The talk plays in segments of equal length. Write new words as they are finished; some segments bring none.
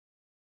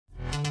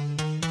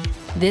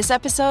This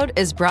episode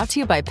is brought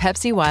to you by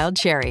Pepsi Wild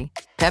Cherry.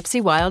 Pepsi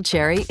Wild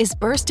Cherry is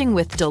bursting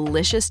with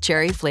delicious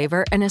cherry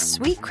flavor and a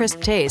sweet,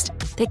 crisp taste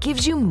that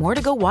gives you more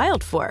to go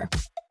wild for.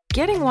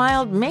 Getting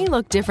wild may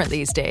look different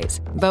these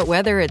days, but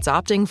whether it's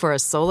opting for a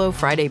solo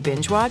Friday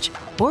binge watch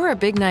or a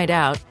big night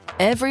out,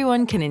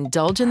 everyone can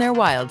indulge in their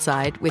wild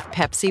side with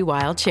Pepsi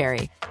Wild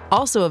Cherry.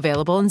 Also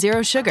available in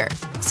Zero Sugar.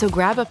 So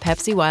grab a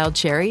Pepsi Wild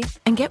Cherry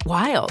and get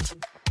wild.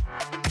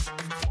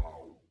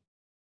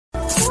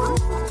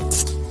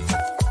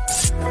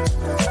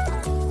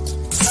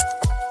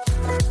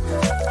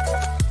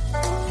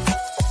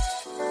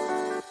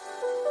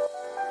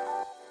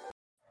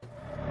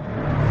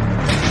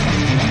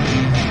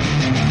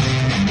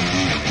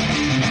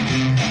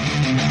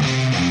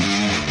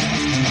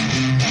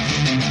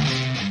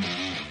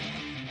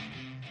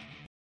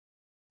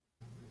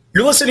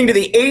 You're listening to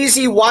the AZ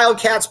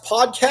Wildcats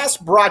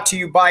podcast brought to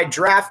you by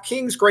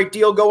DraftKings. Great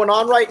deal going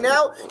on right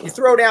now. You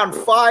throw down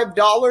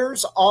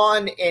 $5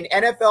 on an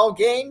NFL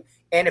game,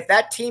 and if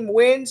that team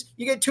wins,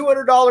 you get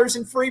 $200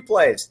 in free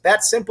plays.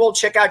 That's simple.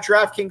 Check out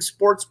DraftKings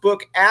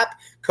Sportsbook app,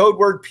 code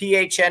word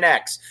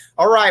PHNX.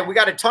 All right, we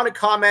got a ton of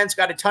comments,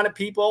 got a ton of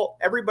people.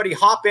 Everybody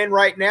hop in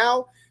right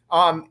now.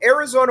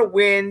 Arizona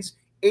wins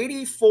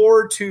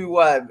 84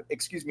 to,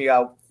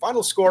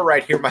 final score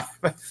right here. My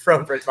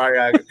phone,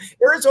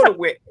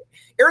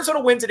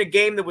 Arizona wins in a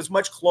game that was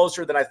much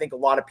closer than I think a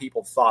lot of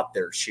people thought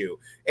their shoe.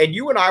 And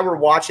you and I were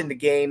watching the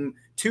game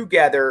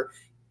together,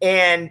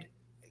 and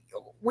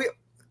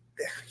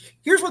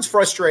here's what's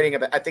frustrating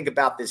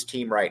about this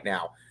team right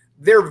now.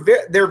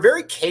 They're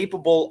very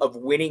capable of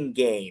winning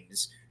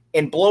games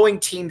and blowing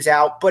teams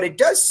out, but it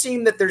does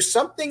seem that there's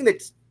something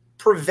that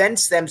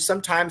prevents them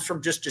sometimes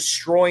from just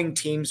destroying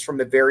teams from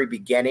the very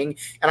beginning.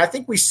 And I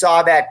think we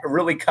saw that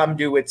really come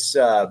to its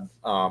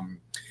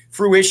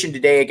fruition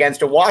today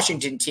against a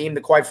Washington team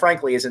that, quite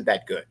frankly, isn't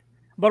that good.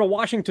 But a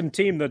Washington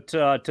team that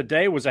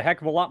today was a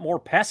heck of a lot more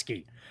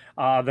pesky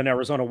than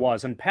Arizona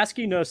was. And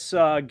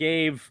peskiness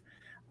gave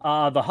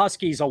the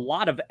Huskies a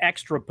lot of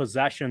extra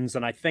possessions.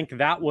 And I think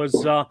that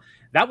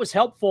was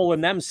helpful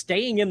in them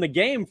staying in the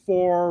game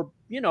for,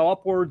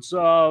 upwards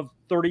of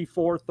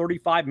 34,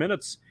 35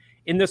 minutes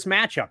in this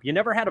matchup. You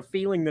never had a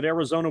feeling that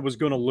Arizona was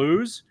going to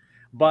lose,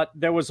 but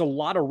there was a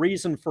lot of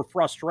reason for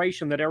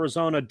frustration that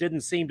Arizona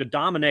didn't seem to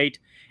dominate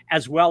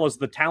as well as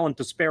the talent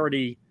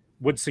disparity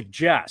would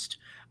suggest.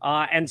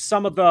 And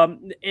some of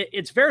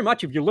it's very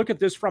much, if you look at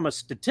this from a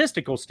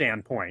statistical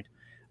standpoint,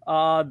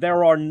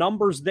 there are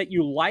numbers that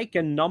you like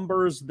and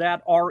numbers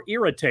that are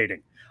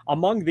irritating.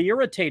 Among the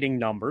irritating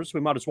numbers, we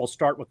might as well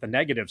start with the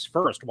negatives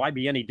first. Why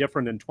be any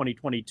different in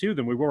 2022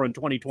 than we were in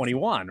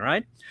 2021,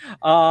 right?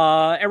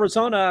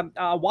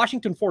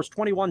 Washington forced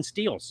 21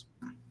 steals.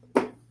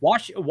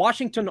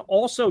 Washington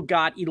also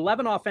got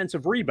 11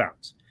 offensive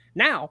rebounds.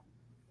 Now,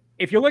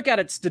 if you look at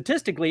it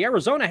statistically,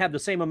 Arizona had the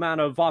same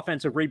amount of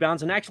offensive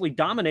rebounds and actually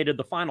dominated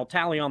the final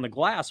tally on the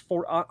glass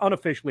for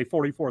unofficially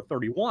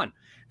 44-31.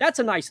 That's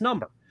a nice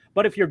number.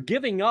 But if you're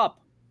giving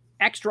up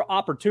extra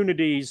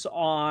opportunities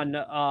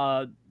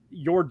on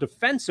your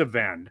defensive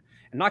end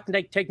and not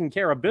taking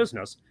care of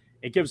business,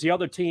 it gives the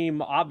other team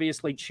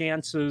obviously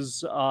chances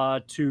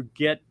to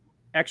get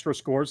extra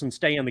scores and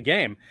stay in the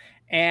game.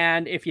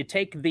 And if you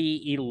take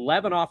the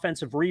 11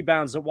 offensive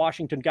rebounds that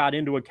Washington got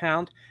into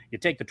account, you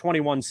take the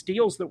 21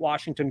 steals that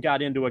Washington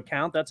got into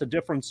account, that's a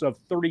difference of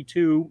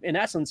 32, in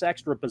essence,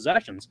 extra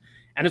possessions.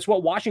 And it's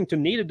what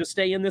Washington needed to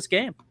stay in this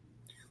game.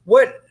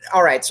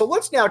 All right, so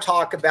let's now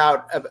talk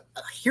about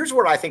here's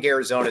where I think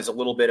Arizona is a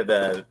little bit of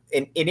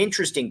an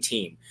interesting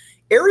team.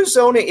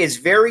 Arizona is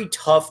very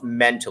tough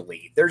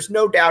mentally. There's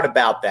no doubt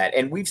about that.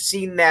 And we've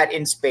seen that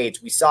in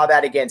spades. We saw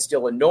that against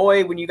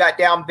Illinois when you got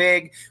down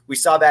big. We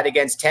saw that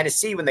against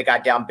Tennessee when they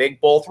got down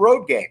big, both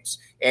road games.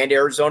 And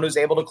Arizona was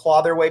able to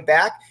claw their way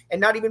back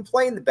and not even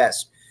playing the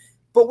best.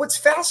 But what's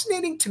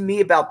fascinating to me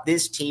about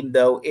this team,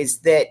 though, is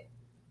that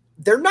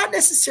they're not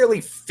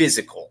necessarily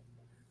physical.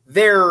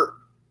 They're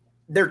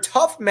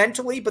tough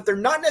mentally, but they're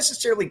not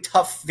necessarily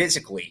tough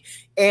physically.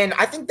 And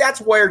I think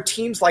that's where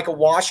teams like a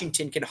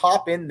Washington can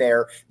hop in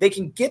there. They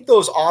can get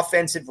those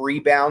offensive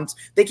rebounds.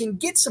 They can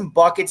get some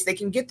buckets. They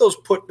can get those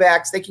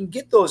putbacks. They can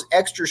get those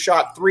extra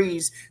shot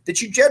threes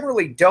that you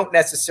generally don't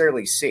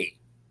necessarily see.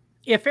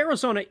 If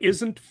Arizona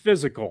isn't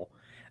physical,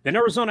 then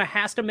Arizona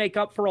has to make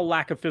up for a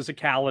lack of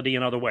physicality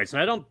in other ways.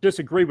 And I don't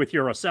disagree with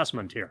your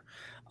assessment here.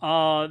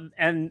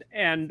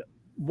 And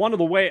one of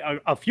the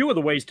a few of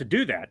the ways to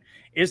do that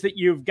is that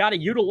you've got to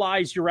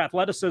utilize your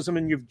athleticism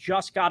and you've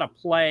just got to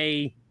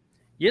fight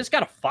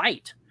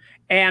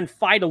and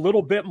fight a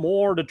little bit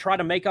more to try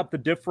to make up the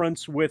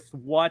difference with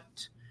what,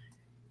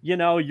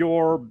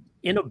 your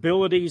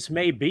inabilities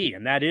may be.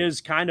 And that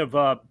is kind of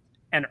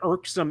an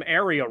irksome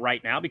area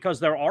right now because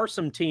there are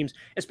some teams,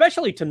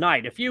 especially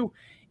tonight. If you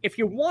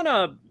want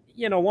to,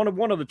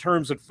 one of the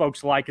terms that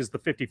folks like is the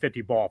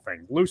 50-50 ball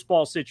thing, loose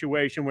ball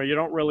situation where you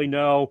don't really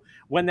know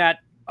when that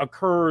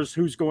occurs,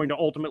 who's going to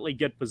ultimately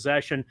get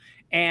possession,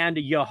 and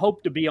you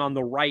hope to be on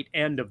the right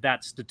end of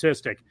that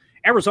statistic.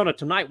 Arizona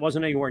tonight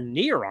wasn't anywhere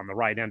near on the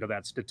right end of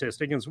that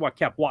statistic, and it's what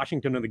kept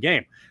Washington in the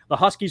game. The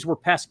Huskies were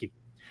pesky.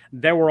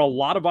 There were a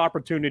lot of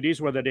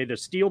opportunities where they had to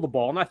steal the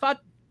ball, and I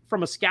thought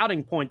from a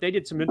scouting point, they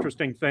did some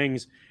interesting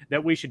things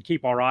that we should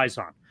keep our eyes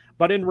on.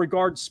 But in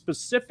regards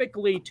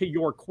specifically to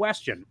your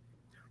question,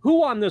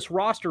 who on this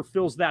roster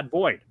fills that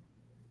void?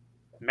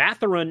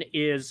 Mathurin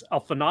is a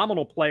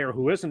phenomenal player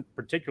who isn't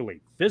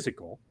particularly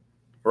physical.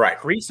 Right.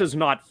 Kreese is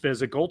not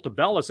physical.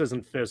 Tabellus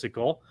isn't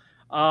physical.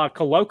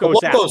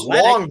 Koloko's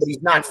long, but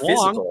he's not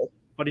physical.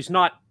 But he's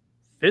not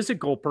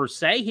physical per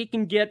se. He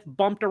can get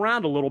bumped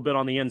around a little bit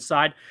on the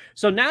inside.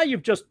 So now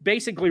you've just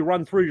basically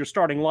run through your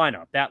starting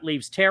lineup. That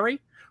leaves Terry,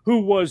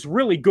 who was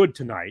really good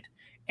tonight,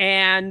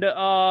 and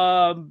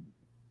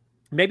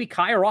maybe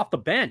Kyer off the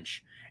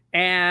bench.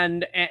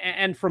 And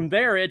from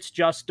there, it's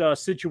just a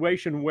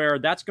situation where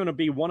that's going to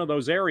be one of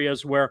those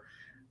areas where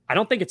I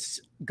don't think it's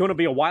going to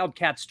be a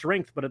Wildcat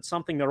strength, but it's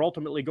something they're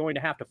ultimately going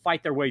to have to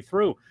fight their way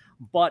through.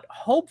 But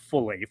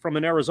hopefully, from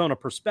an Arizona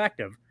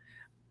perspective,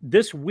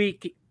 this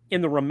week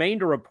in the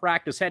remainder of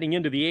practice heading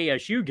into the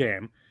ASU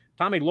game,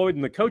 Tommy Lloyd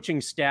and the coaching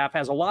staff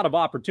has a lot to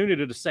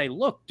opportunity to say,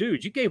 look,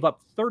 dudes, you gave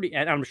up 30,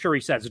 and I'm sure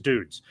he says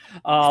dudes,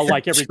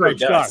 like every coach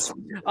does.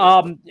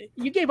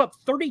 You gave up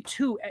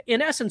 32,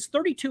 in essence,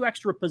 32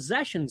 extra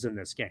possessions in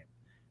this game.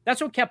 That's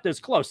what kept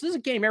this close. This is a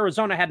game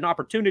Arizona had an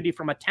opportunity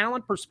from a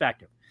talent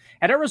perspective.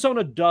 And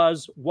Arizona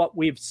does what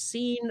we've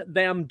seen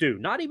them do,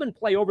 not even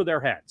play over their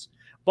heads,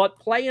 but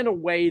play in a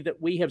way that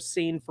we have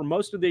seen for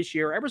most of this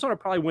year. Arizona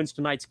probably wins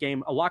tonight's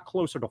game a lot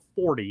closer to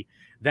 40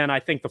 than I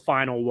think the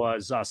final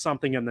was,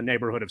 something in the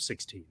neighborhood of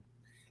 16.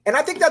 And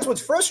I think that's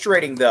what's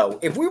frustrating, though.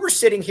 If we were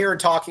sitting here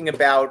and talking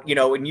about,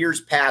 in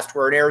years past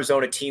where an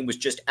Arizona team was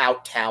just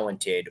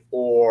out-talented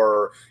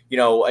or,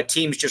 a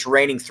team's just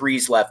raining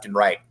threes left and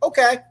right,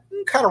 okay, you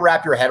can kind of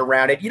wrap your head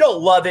around it. You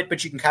don't love it,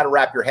 but you can kind of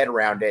wrap your head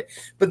around it.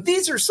 But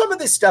some of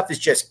this stuff is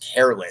just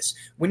careless.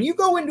 When you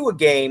go into a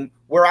game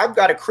where I've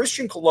got a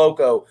Christian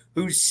Koloko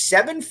who's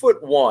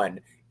 7'1"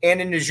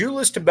 and an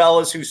Azuolas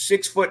Tubelis who's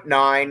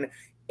 6'9",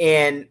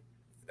 and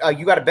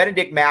you got a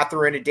Benedict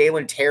Mathurin, a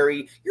Dalen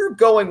Terry. You're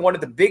going one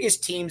of the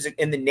biggest teams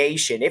in the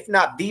nation, if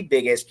not the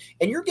biggest,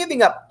 and you're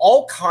giving up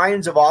all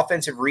kinds of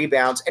offensive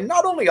rebounds, and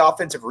not only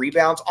offensive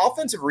rebounds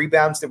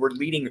that were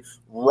leading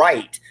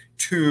right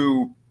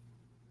to,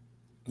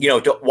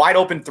 to wide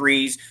open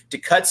threes, to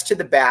cuts to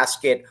the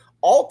basket,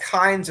 all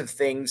kinds of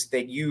things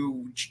that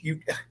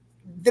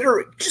that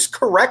are just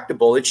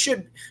correctable. It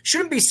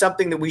shouldn't be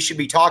something that we should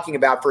be talking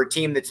about for a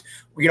team that's,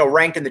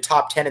 ranked in the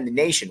top 10 in the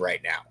nation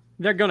right now.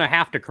 They're going to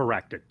have to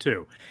correct it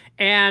too.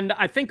 And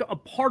I think a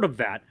part of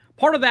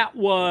that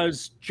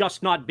was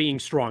just not being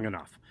strong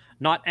enough.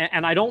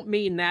 And I don't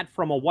mean that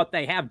from what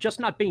they have,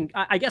 just not being,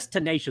 I guess,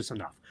 tenacious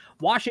enough.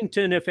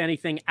 Washington, if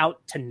anything,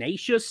 out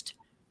tenacious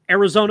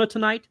Arizona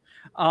tonight.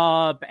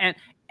 And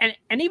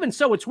even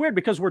so, it's weird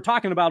because we're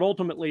talking about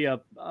ultimately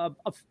a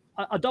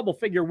double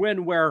figure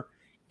win where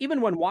even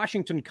when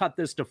Washington cut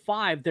this to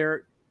 5,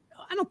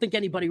 I don't think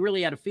anybody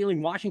really had a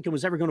feeling Washington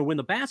was ever going to win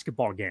the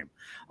basketball game.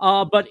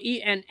 But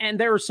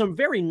there are some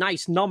very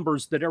nice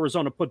numbers that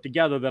Arizona put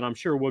together that I'm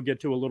sure we'll get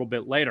to a little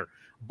bit later.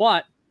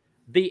 But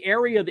the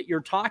area that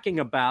you're talking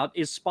about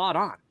is spot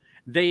on.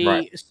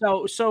 Right.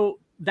 So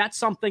that's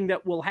something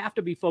that we'll have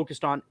to be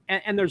focused on.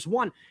 And there's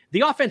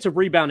the offensive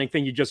rebounding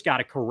thing you just got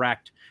to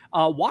correct.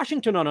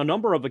 Washington on a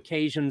number of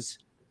occasions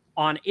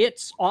on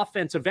its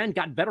offensive end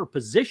got better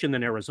position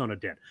than Arizona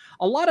did.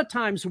 A lot of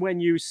times when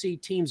you see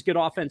teams get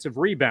offensive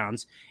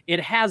rebounds,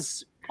 it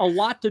has a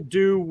lot to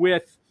do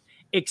with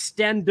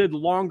extended,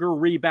 longer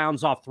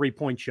rebounds off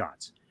three-point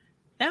shots.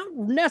 That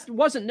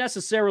wasn't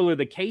necessarily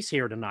the case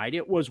here tonight.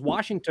 It was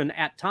Washington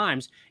at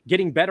times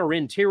getting better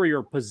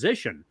interior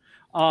position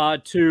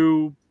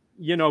to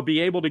be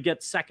able to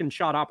get second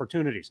shot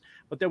opportunities.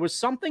 But there was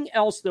something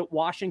else that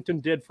Washington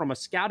did from a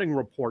scouting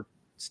report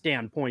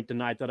standpoint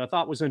tonight that I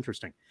thought was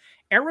interesting.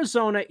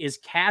 Arizona is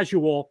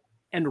casual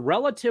and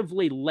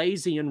relatively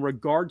lazy in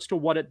regards to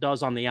what it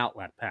does on the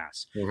outlet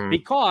pass,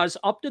 because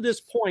up to this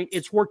point,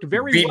 it's worked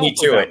very well. Beat me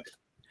to it.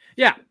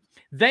 Yeah.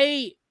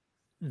 They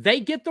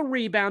get the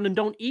rebound and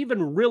don't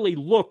even really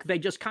look. They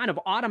just kind of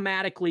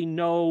automatically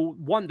know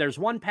there's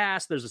one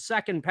pass, there's a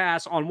second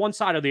pass on one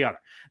side or the other.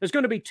 There's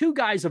going to be two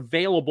guys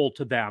available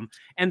to them.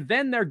 And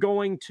then they're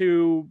going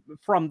to,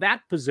 from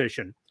that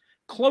position,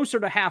 closer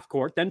to half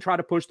court, then try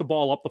to push the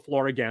ball up the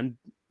floor again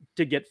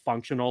to get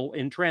functional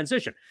in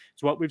transition.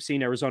 It's what we've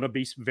seen Arizona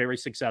be very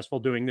successful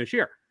doing this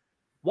year.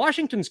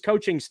 Washington's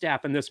coaching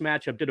staff in this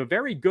matchup did a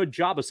very good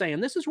job of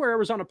saying, this is where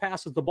Arizona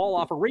passes the ball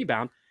off a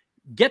rebound,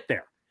 get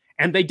there.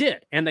 And they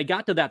did. And they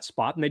got to that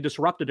spot and they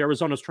disrupted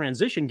Arizona's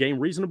transition game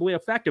reasonably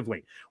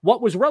effectively.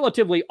 What was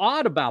relatively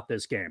odd about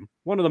this game,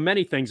 one of the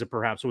many things that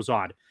perhaps was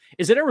odd,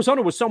 is that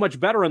Arizona was so much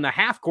better in the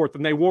half court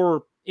than they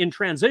were in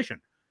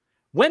transition.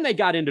 When they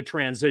got into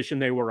transition,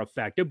 they were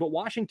effective, but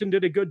Washington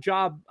did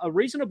a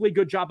reasonably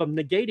good job of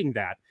negating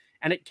that,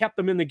 and it kept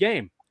them in the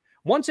game.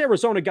 Once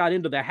Arizona got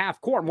into the half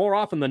court, more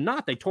often than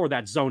not, they tore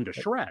that zone to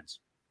shreds.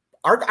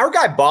 our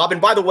guy Bob, and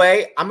by the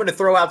way, I'm going to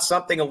throw out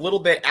something a little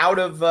bit out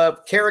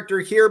of character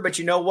here, but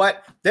you know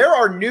what? There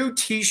are new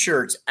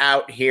T-shirts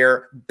out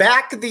here,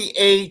 Back the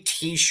A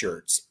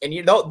T-shirts, and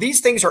you know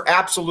these things are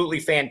absolutely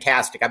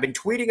fantastic. I've been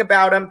tweeting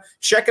about them.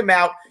 Check them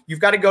out. You've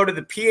got to go to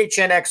the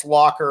PHNX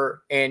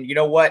locker, and you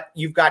know what?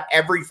 You've got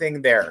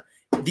everything there.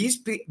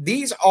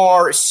 These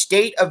are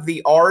state of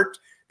the art.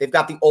 They've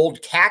got the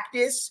old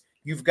cactus.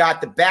 You've got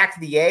the Back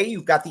the A.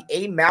 You've got the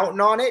A mountain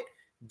on it.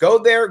 Go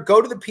there,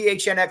 go to the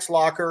PHNX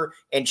locker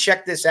and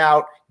check this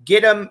out.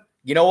 Get them.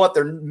 You know what?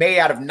 They're made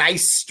out of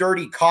nice,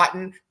 sturdy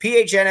cotton.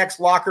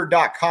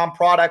 PHNXlocker.com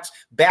products.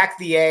 Back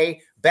the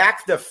A.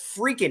 Back the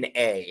freaking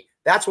A.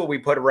 That's what we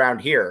put around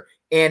here.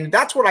 And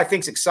that's what I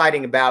think is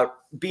exciting about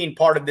being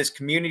part of this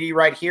community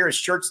right here is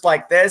shirts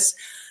like this.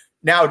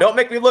 Now, don't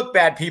make me look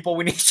bad, people.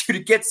 We need you to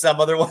get some.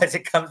 Otherwise,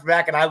 it comes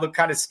back and I look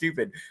kind of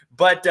stupid.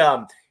 But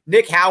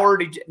Nick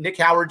Howard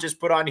just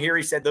put on here.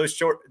 He said those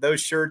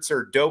shirts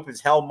are dope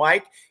as hell,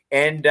 Mike.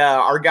 And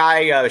our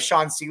guy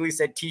Sean Seeley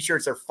said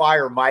T-shirts are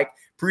fire, Mike.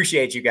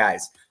 Appreciate you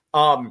guys.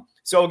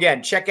 So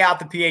again, check out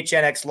the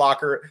PHNX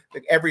locker.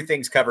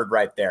 Everything's covered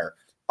right there.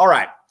 All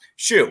right,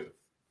 shoot.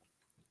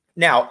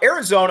 Now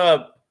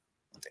Arizona.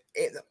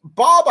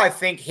 Bob, I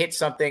think, hit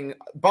something.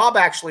 Bob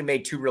actually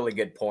made two really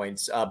good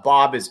points.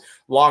 Bob is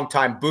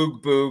longtime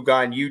Boog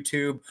on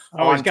YouTube.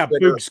 Oh, he's got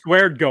Twitter. Boog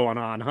squared going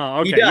on, huh?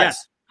 Okay,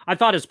 yes. I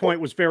thought his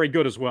point was very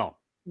good as well.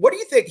 What do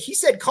you think? He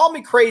said, call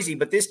me crazy,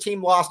 but this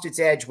team lost its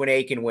edge when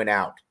Aiken went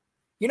out.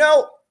 You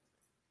know,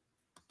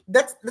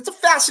 that's a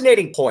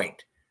fascinating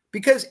point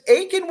because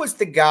Aiken was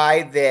the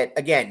guy that,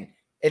 again,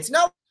 it's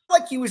not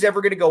like he was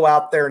ever going to go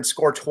out there and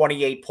score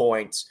 28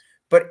 points.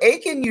 But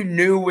Aiken, you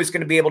knew, was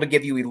going to be able to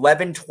give you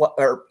 11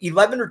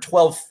 or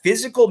 12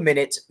 physical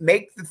minutes,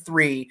 make the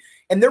three,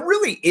 and there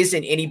really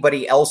isn't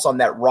anybody else on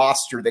that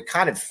roster that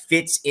kind of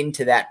fits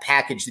into that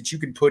package that you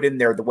can put in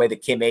there the way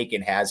that Kim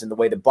Aiken has and the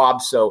way that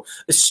Bob so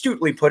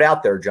astutely put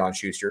out there, John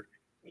Schuster.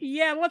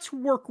 Yeah, let's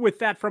work with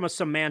that from a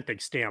semantic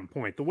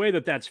standpoint. The way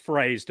that that's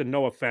phrased, and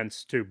no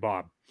offense to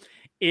Bob,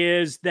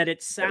 is that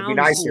it sounds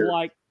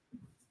like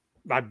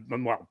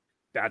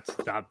that's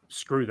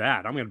screw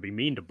that. I'm going to be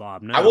mean to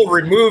Bob now. I will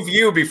remove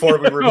you before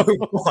we remove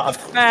Bob.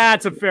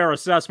 That's a fair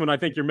assessment. I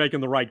think you're making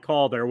the right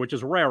call there, which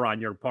is rare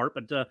on your part.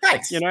 But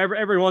nice. You know,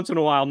 every once in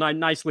a while,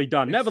 nicely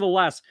done.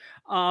 Nevertheless,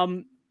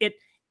 it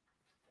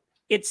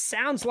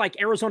sounds like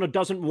Arizona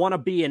doesn't want to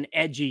be an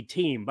edgy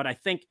team, but I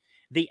think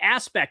the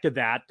aspect of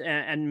that,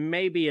 and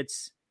maybe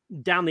it's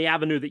down the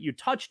avenue that you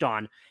touched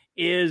on,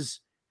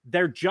 is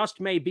there just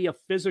may be a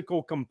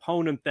physical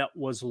component that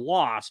was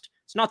lost.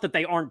 It's not that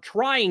they aren't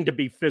trying to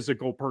be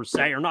physical per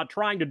se, or not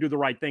trying to do the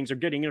right things or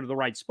getting into the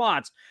right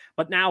spots,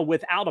 but now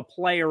without a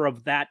player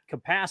of that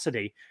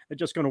capacity, they're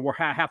just going to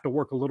have to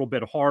work a little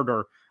bit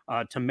harder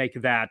to make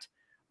that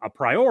a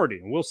priority.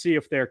 And we'll see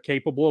if they're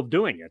capable of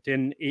doing it.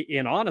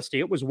 In honesty,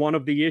 it was one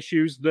of the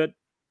issues that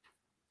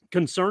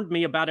concerned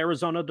me about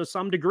Arizona to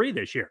some degree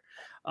this year.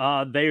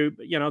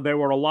 There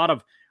were a lot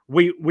of,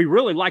 we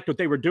really liked what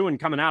they were doing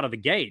coming out of the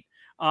gate.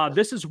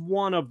 This is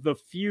one of the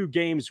few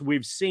games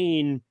we've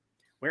seen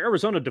where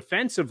Arizona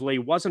defensively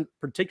wasn't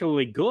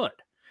particularly good.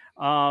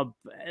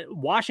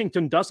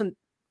 Washington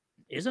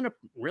isn't a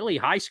really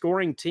high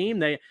scoring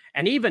team.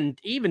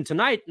 Even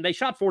tonight, they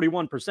shot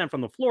 41%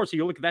 from the floor. So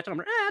you look at that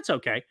number, that's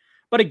okay.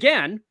 But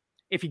again,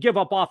 if you give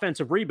up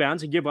offensive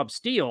rebounds and give up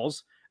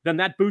steals, then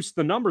that boosts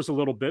the numbers a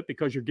little bit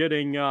because you're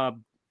getting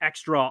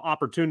extra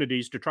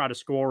opportunities to try to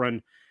score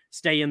and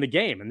stay in the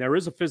game. And there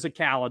is a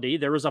physicality,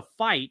 there is a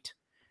fight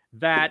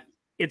that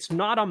it's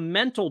not a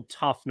mental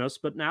toughness,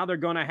 but now they're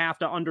going to have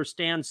to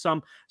understand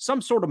some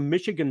sort of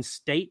Michigan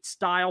State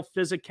style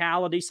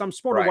physicality, some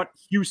sort of what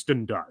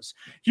Houston does.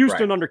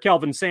 Houston under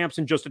Kelvin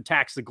Sampson just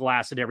attacks the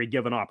glass at every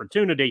given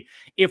opportunity.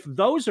 If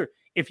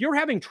you're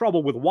having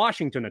trouble with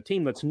Washington, a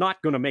team that's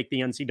not going to make the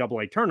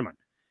NCAA tournament,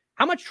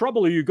 how much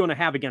trouble are you going to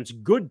have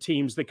against good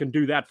teams that can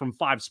do that from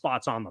 5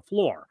 spots on the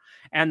floor?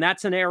 And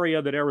that's an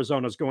area that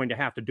Arizona is going to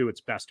have to do its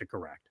best to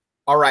correct.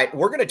 All right,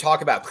 we're going to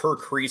talk about Kerr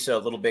Kriisa a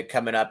little bit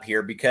coming up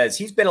here because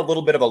he's been a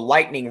little bit of a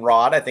lightning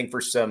rod, I think,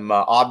 for some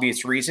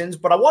obvious reasons.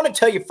 But I want to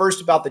tell you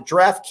first about the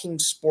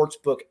DraftKings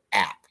Sportsbook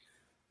app.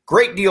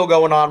 Great deal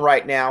going on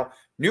right now.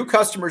 New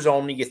customers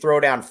only. You throw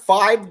down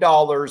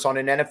 $5 on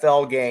an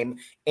NFL game,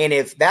 and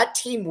if that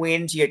team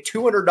wins, you get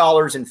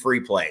 $200 in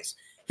free plays.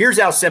 Here's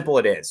how simple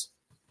it is.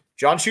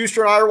 John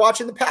Schuster and I are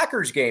watching the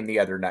Packers game the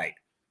other night.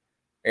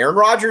 Aaron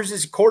Rodgers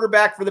is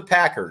quarterback for the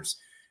Packers.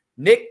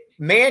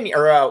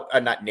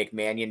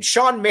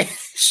 Sean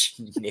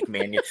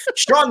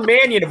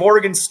Mannion of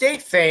Oregon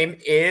State fame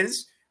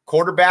is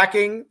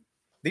quarterbacking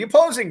the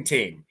opposing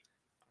team.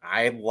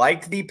 I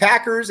like the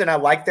Packers, and I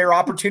like their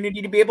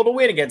opportunity to be able to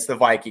win against the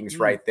Vikings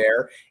right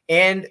there.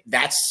 And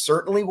that's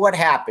certainly what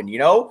happened. You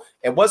know,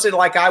 it wasn't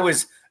like I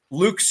was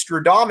Luke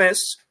Stradamus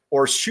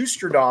or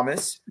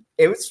Schusterdamus.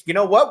 It was, you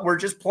know what? We're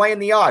just playing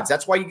the odds.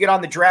 That's why you get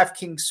on the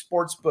DraftKings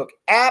Sportsbook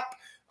app.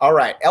 All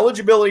right.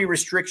 Eligibility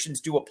restrictions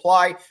do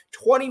apply.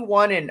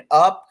 21 and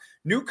up.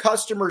 New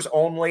customers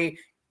only.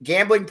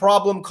 Gambling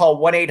problem,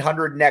 call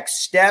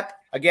 1-800-NEXT-STEP.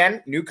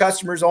 Again, new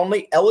customers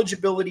only.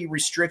 Eligibility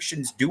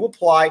restrictions do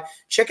apply.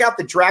 Check out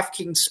the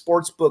DraftKings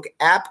Sportsbook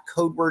app,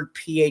 code word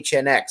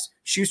PHNX.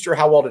 Schuster,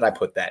 how well did I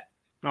put that?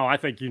 Oh, I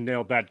think you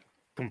nailed that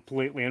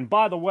completely. And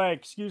by the way,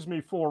 excuse me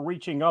for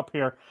reaching up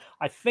here.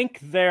 I think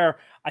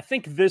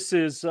this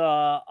is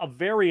a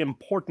very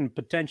important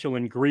potential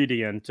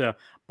ingredient.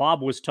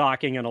 Bob was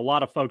talking, and a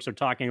lot of folks are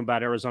talking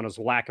about Arizona's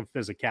lack of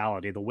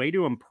physicality. The way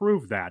to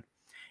improve that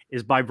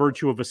is by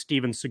virtue of a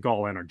Steven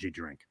Seagal energy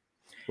drink.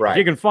 Right. If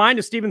you can find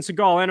a Steven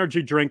Seagal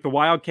energy drink, the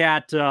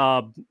Wildcat,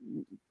 the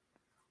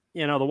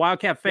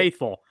Wildcat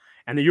faithful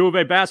and the U of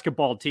A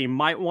basketball team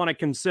might want to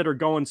consider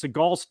going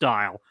Seagal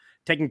style,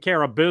 taking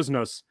care of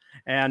business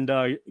and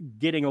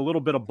getting a little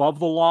bit above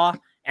the law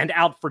and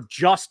out for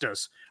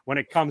justice when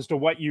it comes to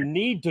what you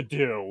need to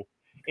do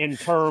in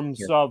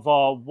terms of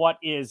what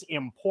is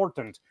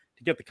important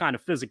to get the kind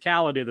of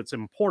physicality that's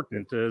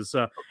important as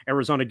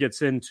Arizona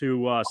gets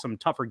into some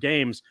tougher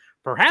games,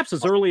 perhaps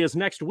as early as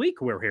next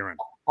week, we're hearing.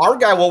 Our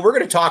guy, well, we're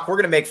going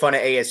to make fun of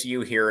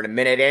ASU here in a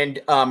minute. And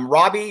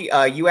Robbie,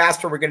 you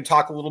asked, are we going to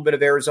talk a little bit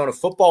of Arizona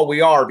football?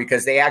 We are,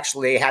 because they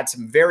actually had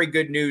some very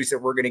good news that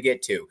we're going to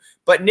get to.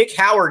 But Nick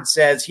Howard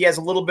says he has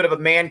a little bit of a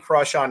man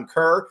crush on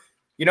Kerr.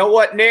 You know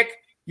what, Nick?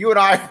 You and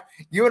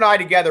I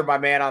together, my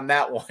man, on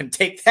that one.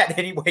 Take that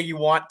any way you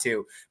want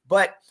to.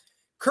 But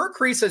Kerr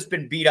Kriisa has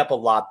been beat up a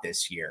lot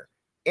this year.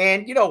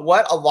 And you know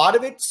what? A lot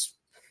of it's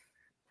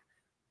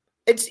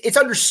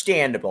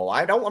understandable.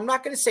 I'm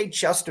not going to say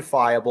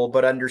justifiable,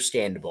 but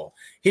understandable.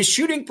 His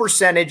shooting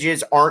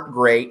percentages aren't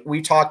great.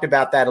 We talked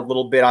about that a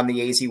little bit on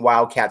the AZ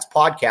Wildcats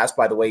podcast.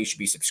 By the way, you should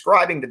be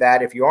subscribing to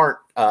that if you aren't.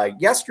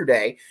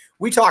 Yesterday,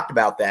 we talked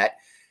about that.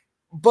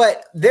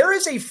 But there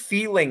is a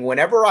feeling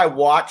whenever I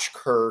watch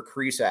Kerr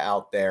Kriisa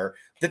out there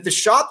that the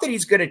shot that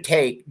he's going to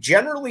take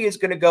generally is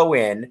going to go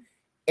in.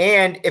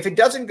 And if it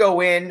doesn't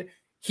go in,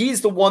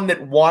 he's the one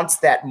that wants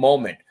that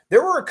moment.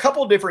 There were a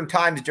couple different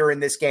times during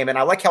this game, and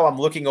I like how I'm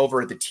looking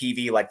over at the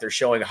TV like they're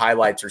showing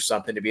highlights or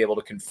something to be able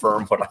to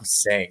confirm what I'm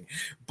saying.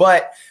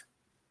 But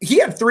he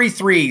had 3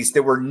 threes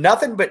that were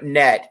nothing but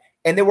net,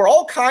 and they were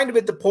all kind of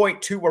at the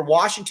point, too, where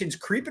Washington's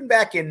creeping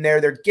back in there.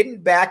 They're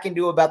getting back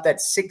into about that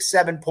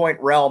 6-7 point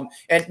realm.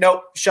 And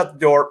nope, shut the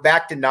door,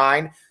 back to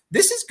 9.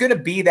 This is going to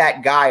be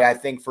that guy, I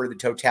think, for the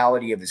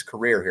totality of his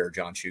career here,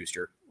 John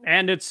Schuster.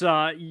 And it's,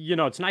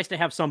 it's nice to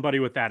have somebody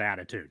with that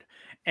attitude.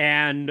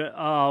 And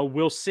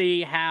we'll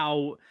see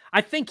how –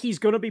 I think he's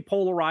going to be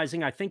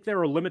polarizing. I think there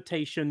are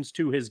limitations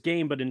to his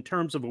game, but in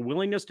terms of a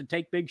willingness to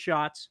take big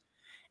shots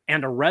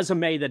and a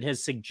resume that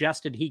has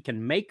suggested he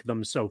can make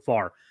them so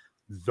far,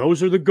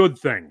 those are the good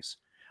things.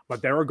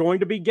 But there are going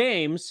to be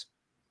games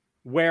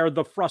where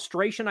the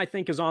frustration, I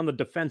think, is on the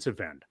defensive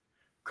end.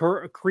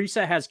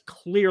 Kriisa has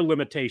clear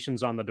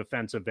limitations on the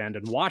defensive end,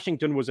 and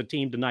Washington was a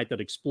team tonight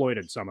that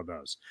exploited some of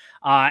those.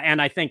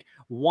 And I think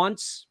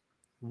once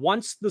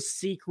the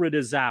secret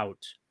is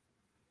out,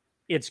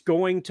 it's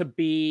going to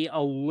be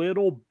a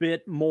little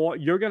bit more.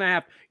 You're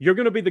going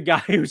to be the guy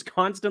who's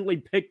constantly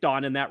picked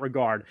on in that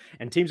regard,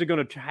 and teams are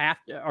going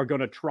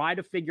to try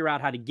to figure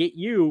out how to get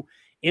you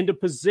into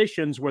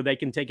positions where they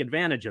can take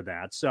advantage of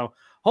that. So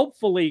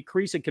hopefully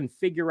Kriisa can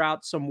figure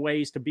out some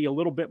ways to be a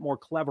little bit more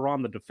clever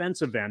on the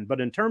defensive end. But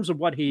in terms of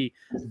what he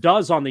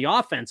does on the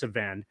offensive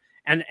end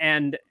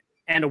and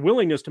a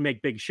willingness to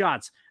make big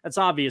shots, that's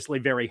obviously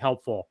very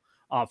helpful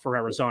for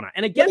Arizona.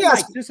 And again,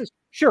 Mike, this is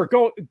sure.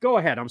 Go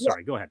ahead. I'm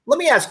sorry. Go ahead. Let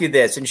me ask you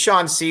this. And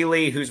Sean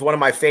Seeley, who's one of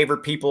my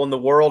favorite people in the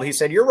world, he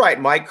said, "You're right,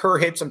 Mike. Kerr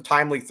hit some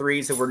timely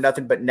threes that were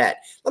nothing but net."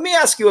 Let me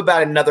ask you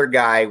about another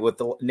guy with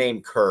the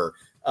name Kerr.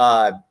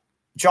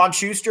 John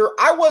Schuster,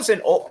 I was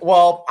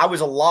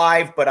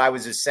alive, but I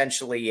was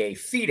essentially a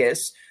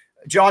fetus.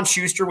 John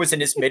Schuster was in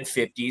his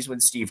mid-50s when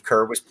Steve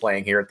Kerr was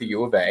playing here at the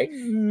U of A.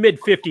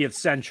 Mid-50th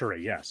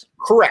century, yes.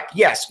 Correct,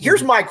 yes.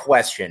 Here's my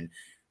question.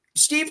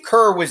 Steve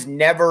Kerr was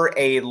never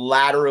a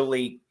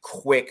laterally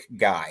quick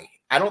guy.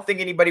 I don't think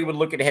anybody would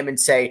look at him and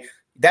say,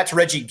 that's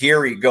Reggie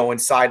Geary going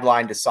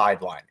sideline to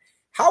sideline.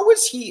 How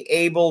was he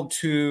able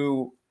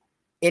to,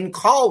 in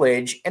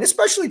college, and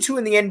especially too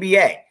in the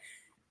NBA,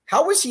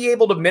 how was he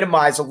able to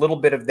minimize a little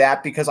bit of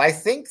that? Because I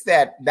think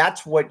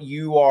that's what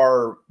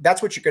you're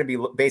going to be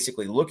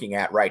basically looking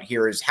at right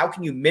here is how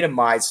can you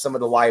minimize some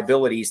of the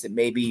liabilities that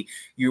maybe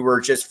you were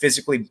just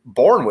physically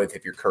born with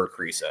if you're Kerr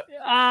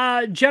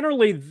Kriisa?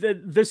 Generally,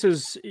 this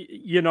is,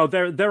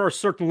 there are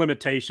certain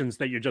limitations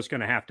that you're just going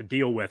to have to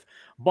deal with.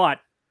 But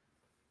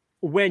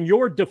when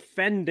you're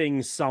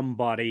defending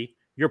somebody,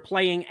 you're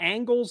playing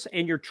angles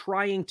and you're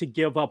trying to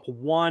give up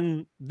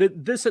one.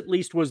 This at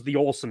least was the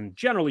Olsen,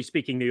 generally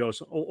speaking, the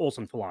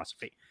Olsen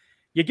philosophy.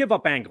 You give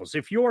up angles.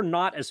 If you're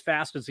not as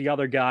fast as the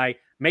other guy,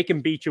 make him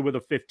beat you with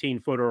a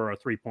 15-footer or a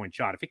 3-point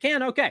shot. If you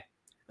can, okay.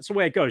 That's the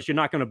way it goes. You're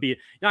not going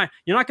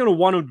to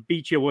want him to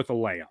beat you with a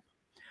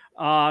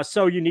layup.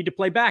 So you need to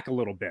play back a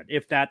little bit.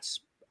 If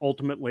that's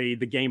ultimately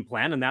the game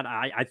plan. And that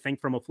I think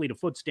from a fleet of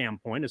foot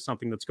standpoint is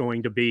something that's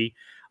going to be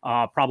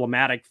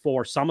problematic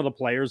for some of the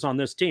players on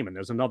this team. And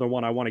there's another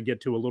one I want to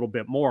get to a little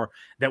bit more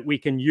that we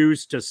can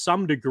use to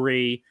some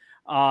degree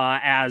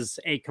as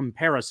a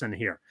comparison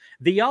here.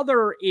 The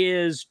other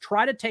is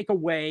try to take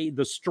away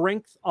the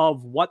strength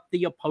of what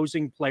the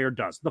opposing player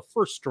does, the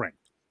first strength,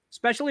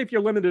 especially if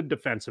you're limited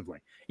defensively.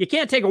 You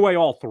can't take away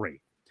all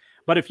three.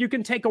 But if you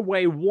can take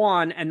away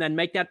one and then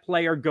make that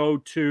player go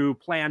to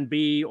plan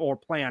B or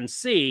plan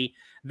C,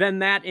 then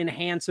that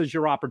enhances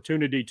your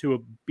opportunity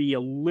to be a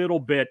little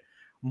bit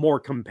more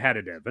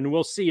competitive. And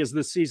we'll see as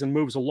this season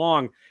moves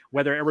along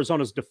whether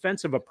Arizona's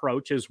defensive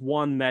approach is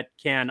one that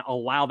can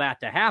allow that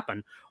to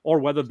happen or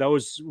whether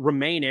those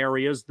remain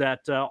areas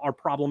that are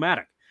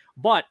problematic.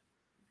 But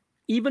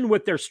even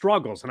with their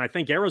struggles, and I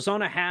think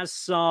Arizona has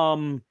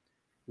some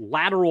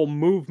lateral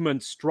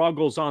movement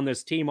struggles on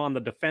this team on the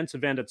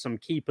defensive end at some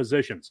key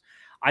positions.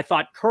 I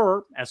thought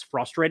Kerr, as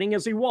frustrating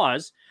as he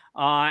was,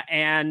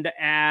 and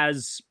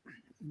as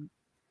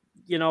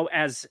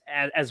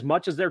as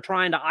much as they're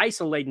trying to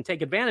isolate and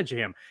take advantage of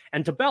him,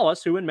 and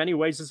Tubelis, who in many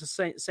ways is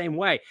the same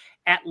way,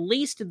 at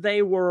least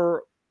they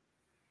were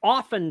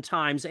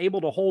oftentimes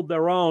able to hold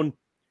their own.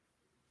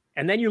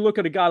 And then you look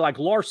at a guy like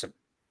Larson,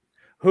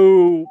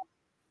 who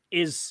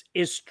is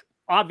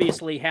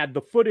obviously had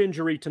the foot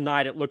injury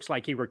tonight. It looks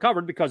like he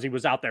recovered because he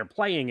was out there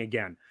playing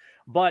again.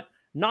 But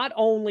not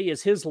only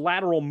is his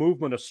lateral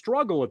movement a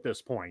struggle at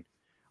this point,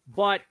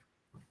 but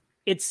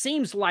it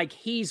seems like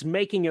he's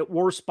making it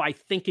worse by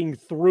thinking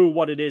through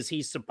what it is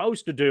he's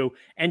supposed to do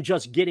and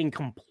just getting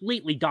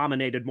completely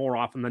dominated more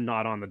often than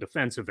not on the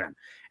defensive end.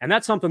 And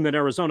that's something that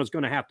Arizona's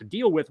going to have to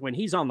deal with when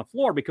he's on the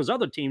floor because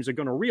other teams are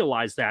going to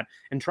realize that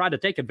and try to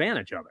take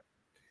advantage of it.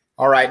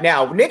 All right.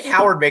 Now, Nick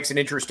Howard makes an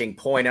interesting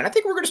point, and I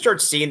think we're going to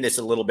start seeing this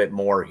a little bit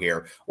more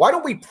here. Why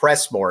don't we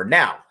press more?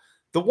 Now,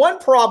 the one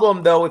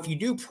problem, though, if you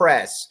do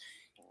press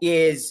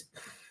is,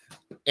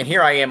 and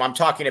here I am, I'm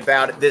talking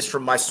about this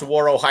from my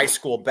Saguaro High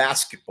School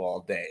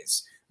basketball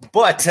days,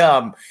 but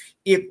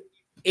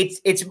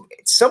it's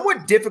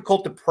somewhat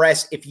difficult to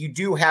press if you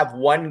do have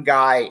one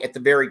guy at the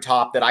very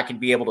top that I can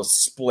be able to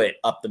split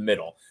up the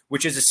middle,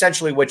 which is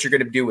essentially what you're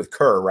going to do with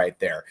Kerr right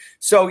there.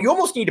 So you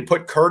almost need to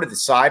put Kerr to the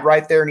side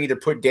right there and either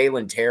put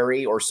Dalen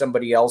Terry or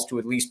somebody else to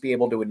at least be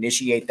able to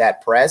initiate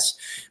that press.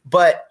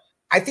 But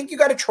I think you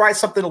got to try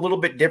something a little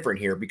bit different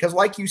here because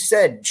like you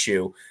said,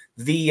 Shu,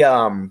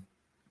 the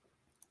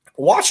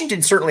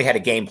Washington certainly had a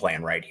game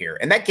plan right here.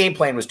 And that game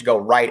plan was to go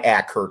right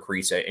at Kerr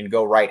Kriisa and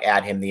go right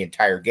at him the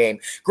entire game.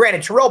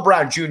 Granted, Terrell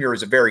Brown Jr.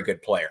 is a very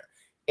good player.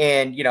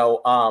 And,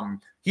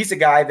 he's a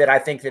guy that I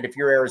think that if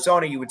you're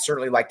Arizona, you would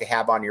certainly like to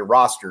have on your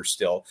roster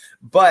still.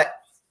 But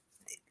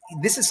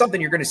this is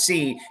something you're going to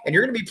see, and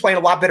you're going to be playing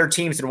a lot better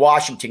teams than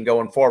Washington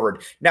going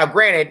forward. Now,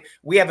 granted,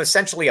 we have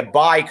essentially a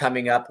bye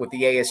coming up with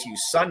the ASU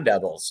Sun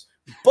Devils.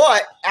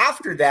 But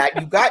after that,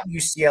 you got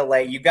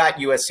UCLA, you got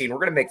USC, and we're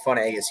going to make fun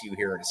of ASU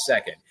here in a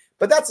second.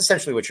 But that's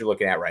essentially what you're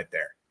looking at right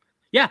there.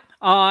 Yeah,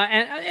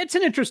 and it's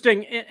an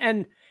interesting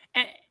and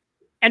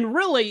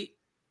really,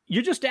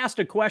 you just asked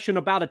a question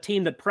about a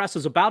team that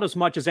presses about as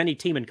much as any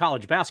team in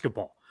college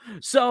basketball.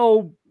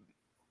 So,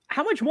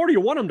 how much more do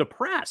you want them to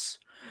press?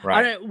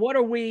 Right. What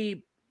are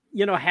we?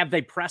 Have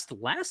they pressed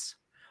less?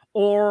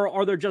 Or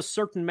are there just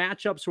certain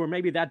matchups where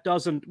maybe that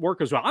doesn't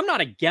work as well? I'm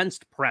not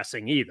against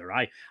pressing either.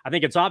 I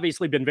think it's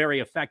obviously been very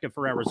effective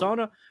for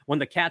Arizona. When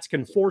the Cats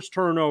can force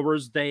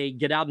turnovers, they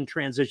get out in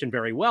transition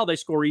very well. They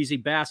score easy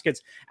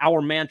baskets.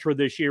 Our mantra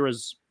this year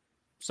is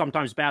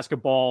sometimes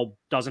basketball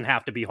doesn't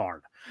have to be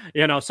hard.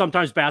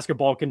 Sometimes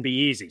basketball can be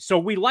easy. So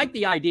we like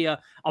the idea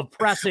of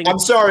pressing. I'm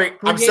sorry.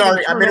 I'm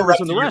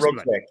interrupting you real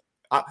quick.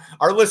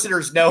 Our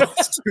listeners know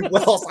us too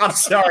well. I'm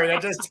sorry. I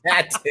just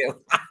had to.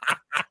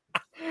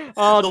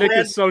 Oh, Nick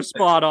is so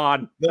spot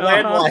on. The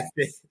landline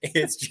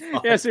is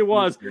John. Yes, it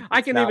was.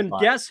 I can even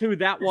guess who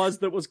that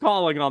was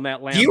calling on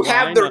that landline. Do you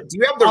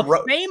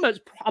have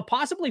a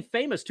possibly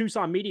famous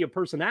Tucson media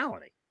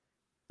personality?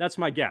 That's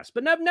my guess.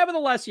 But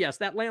nevertheless, yes,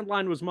 that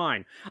landline was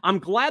mine. I'm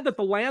glad that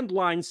the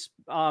landlines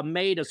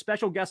made a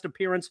special guest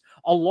appearance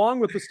along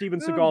with the Steven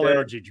Seagal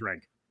energy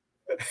drink.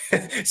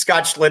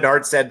 Scott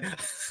Schlinhart said,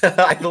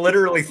 I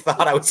literally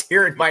thought I was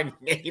hearing my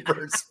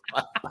neighbors.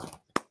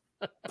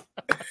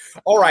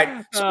 All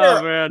right.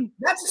 So man.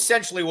 That's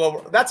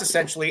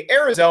essentially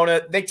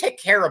Arizona. They take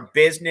care of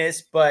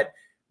business, but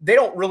they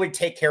don't really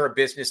take care of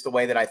business the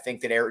way that I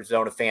think that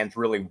Arizona fans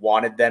really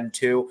wanted them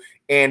to.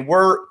 And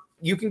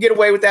you can get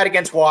away with that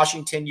against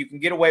Washington. You can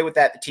get away with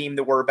that, the team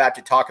that we're about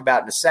to talk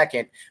about in a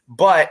second,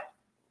 but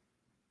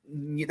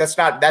that's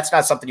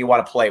not something you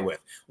want to play with.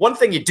 One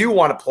thing you do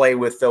want to play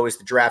with, though, is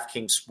the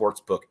DraftKings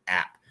Sportsbook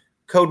app.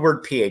 Code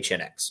word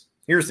PHNX.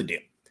 Here's the deal.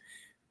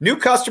 New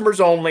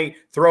customers only,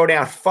 throw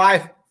down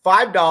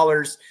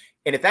 $5,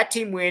 and if that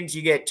team wins,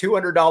 you get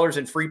 $200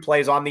 in free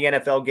plays on the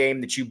NFL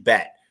game that you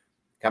bet.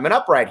 Coming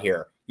up right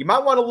here, you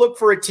might want to look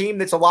for a team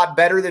that's a lot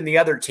better than the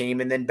other team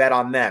and then bet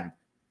on them.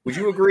 Would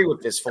you agree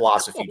with this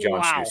philosophy, John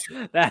Wow.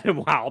 Schuster?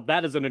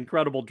 That is an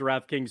incredible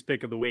DraftKings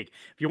pick of the week.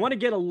 If you want to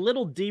get a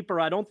little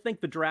deeper, I don't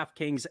think the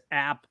DraftKings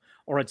app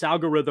or its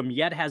algorithm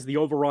yet has the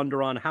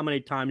over-under on how many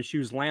times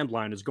Shu's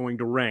landline is going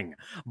to ring.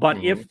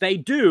 But if they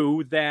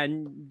do,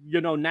 then,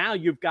 now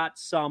you've got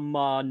some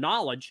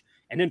knowledge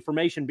and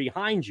information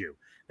behind you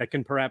that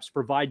can perhaps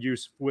provide you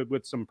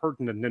with some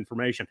pertinent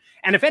information.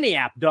 And if any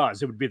app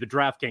does, it would be the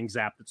DraftKings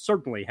app that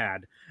certainly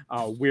had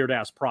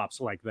weird-ass props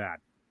like that.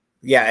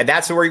 Yeah, and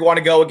that's where you want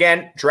to go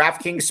again.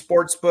 DraftKings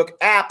Sportsbook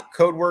app,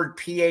 code word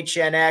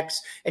PHNX.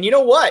 And you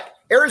know what?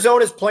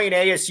 Arizona's playing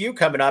ASU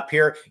coming up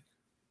here.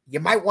 You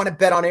might want to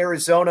bet on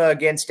Arizona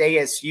against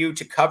ASU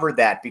to cover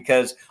that,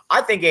 because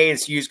I think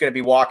ASU is going to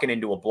be walking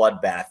into a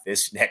bloodbath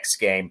this next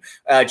game.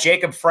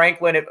 Jacob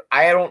Franklin,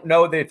 I don't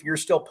know that if you're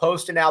still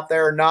posting out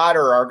there or not,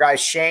 or our guy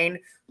Shane,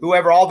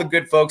 whoever, all the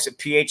good folks at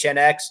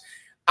PHNX,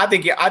 I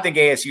think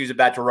ASU is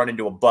about to run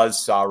into a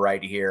buzzsaw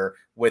right here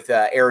with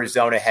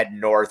Arizona heading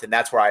north, and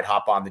that's where I'd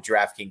hop on the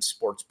DraftKings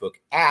Sportsbook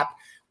app.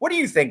 What do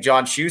you think,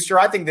 John Schuster?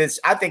 I think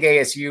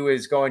ASU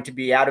is going to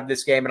be out of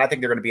this game, and I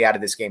think they're going to be out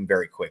of this game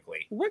very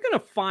quickly. We're going to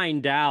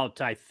find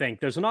out, I think.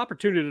 There's an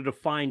opportunity to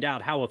find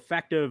out how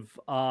effective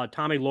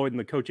Tommy Lloyd and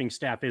the coaching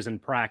staff is in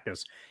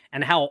practice,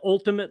 and how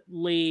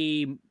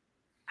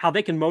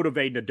they can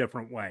motivate in a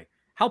different way.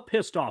 How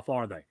pissed off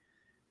are they?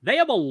 They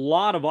have a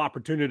lot of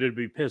opportunity to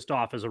be pissed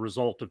off as a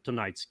result of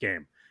tonight's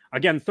game.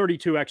 Again,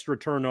 32 extra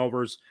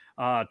turnovers,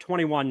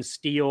 21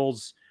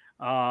 steals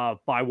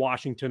by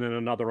Washington, and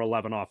another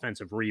 11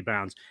 offensive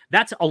rebounds.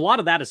 A lot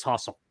of that is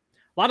hustle.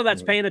 A lot of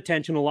that's paying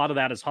attention. A lot of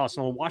that is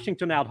hustle.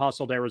 Washington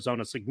out-hustled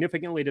Arizona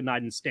significantly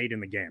tonight and stayed in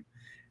the game.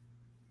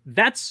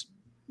 That's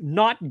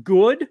not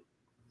good,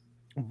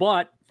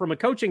 but from a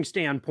coaching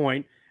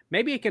standpoint,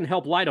 maybe it can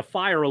help light a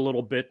fire a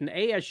little bit, and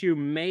ASU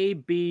may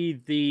be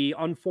the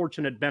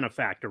unfortunate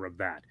benefactor of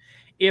that.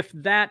 If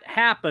that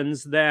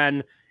happens,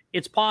 then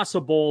it's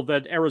possible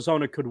that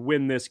Arizona could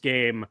win this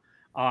game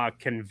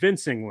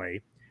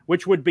convincingly,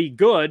 which would be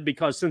good,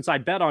 because since I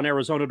bet on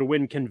Arizona to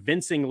win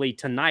convincingly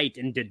tonight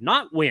and did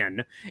not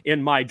win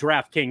in my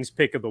DraftKings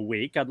pick of the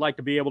week, I'd like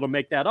to be able to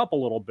make that up a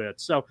little bit.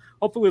 So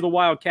hopefully the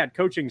Wildcat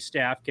coaching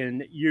staff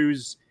can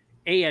use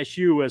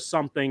ASU as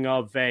something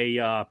of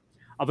an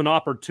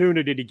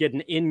opportunity to get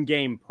an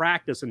in-game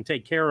practice and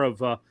take care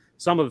of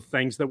some of the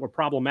things that were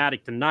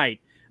problematic tonight,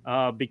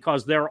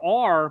 because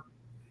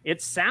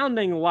it's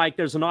sounding like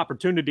there's an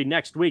opportunity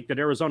next week that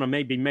Arizona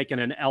may be making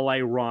an LA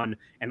run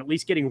and at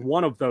least getting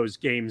one of those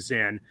games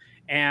in.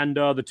 And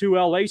the two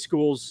LA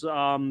schools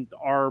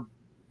are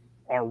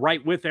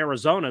right with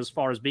Arizona as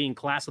far as being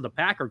class of the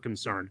pack are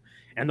concerned.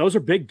 And those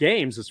are big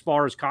games as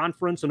far as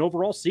conference and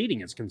overall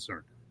seeding is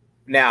concerned.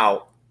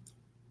 Now,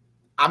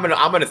 I'm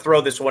gonna throw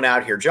this one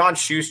out here. John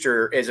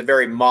Schuster is a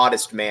very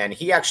modest man.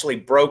 He actually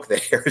broke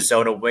the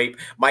Arizona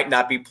might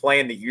not be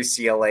playing the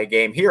UCLA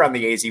game here on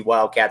the AZ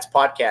Wildcats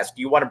podcast.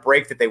 Do you want to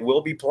break that they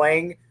will be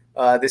playing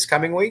this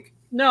coming week?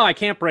 No, I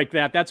can't break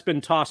that. That's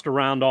been tossed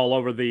around all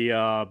over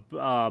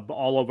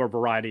a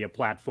variety of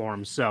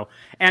platforms. So,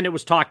 and it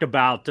was talked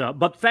about.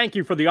 But thank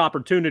you for the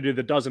opportunity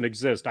that doesn't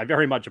exist. I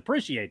very much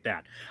appreciate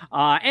that.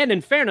 And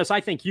in fairness, I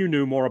think you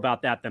knew more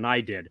about that than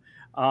I did.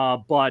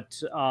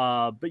 But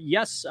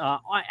yes,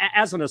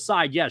 as an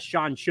aside, yes,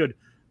 Sean should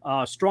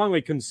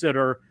strongly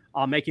consider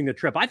making the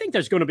trip. I think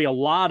there's going to be a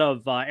lot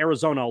of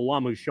Arizona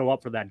alum who show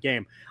up for that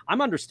game. I'm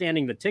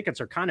understanding the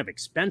tickets are kind of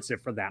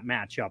expensive for that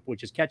matchup,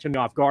 which is catching me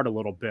off guard a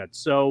little bit.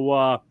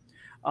 So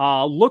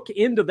look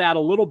into that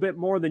a little bit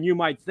more than you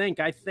might think.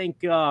 I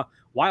think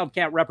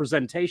Wildcat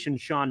representation,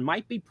 Sean,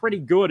 might be pretty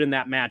good in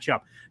that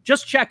matchup.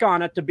 Just check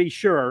on it to be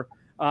sure.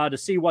 To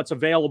see what's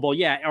available.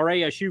 Yeah, are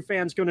ASU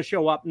fans going to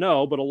show up?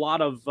 No, but a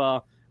lot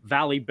of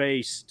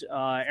Valley-based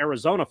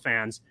Arizona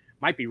fans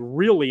might be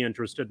really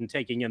interested in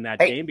taking in that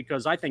game,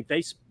 because I think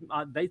they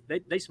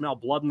smell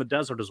blood in the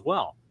desert as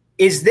well.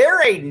 Is there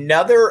a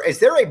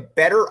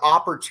better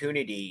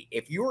opportunity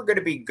if you were going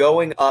to be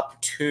going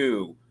up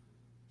to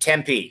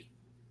Tempe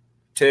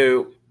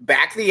to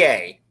back the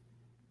A,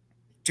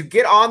 to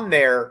get on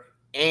there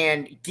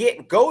and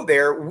go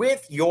there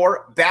with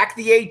your Back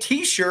the A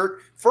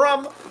t-shirt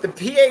from the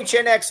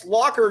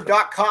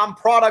PHNXLocker.com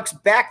products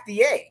Back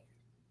the A?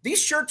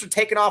 These shirts are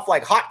taking off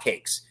like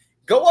hotcakes.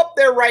 Go up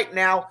there right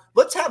now.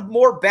 Let's have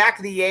more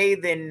Back the A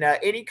than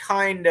any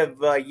kind of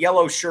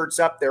yellow shirts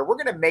up there. We're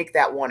going to make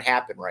that one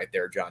happen right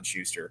there, John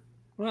Schuster.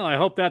 Well, I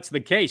hope that's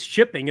the case.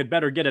 Shipping had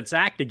better get its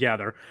act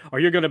together, or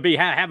you're going to be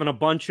having a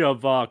bunch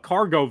of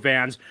cargo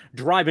vans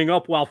driving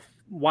up while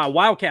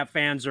Wildcat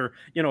fans are,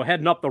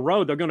 heading up the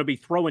road. They're going to be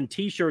throwing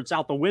T-shirts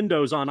out the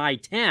windows on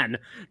I-10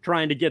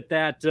 trying to get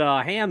that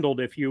handled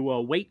if you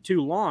wait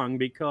too long,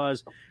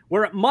 because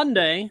we're at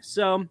Monday.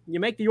 So you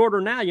make the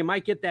order now, you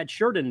might get that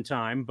shirt in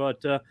time.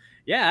 But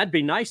yeah, it'd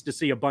be nice to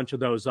see a bunch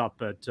of those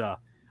up at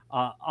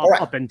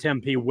up in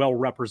Tempe, well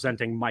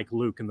representing Mike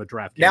Luke in the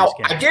DraftKings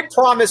game. I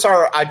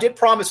did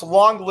promise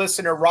long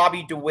listener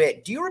Robbie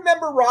DeWitt. Do you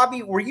remember,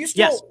 Robbie? Were you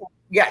still? Yes.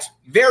 Yes,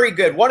 very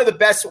good. One of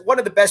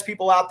the best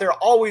people out there.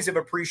 Always have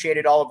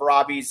appreciated all of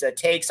Robbie's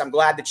takes. I'm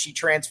glad that she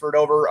transferred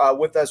over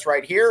with us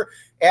right here,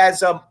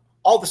 as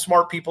all the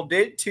smart people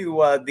did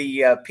to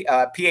the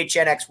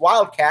PHNX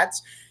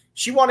Wildcats.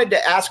 She wanted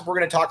to ask if we're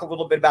going to talk a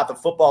little bit about the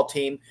football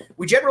team.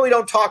 We generally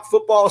don't talk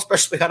football,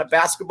 especially on a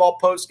basketball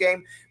post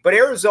game, but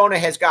Arizona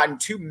has gotten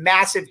two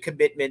massive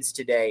commitments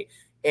today.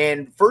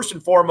 And first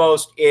and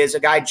foremost is a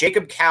guy,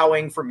 Jacob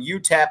Cowing from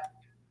UTEP,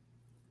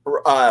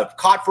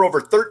 caught for over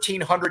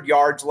 1,300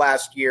 yards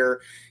last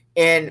year.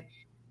 And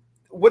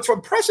what's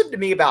impressive to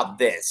me about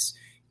this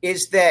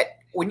is that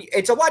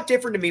it's a lot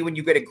different to me when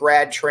you get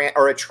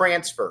a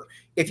transfer.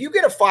 If you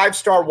get a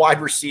 5-star wide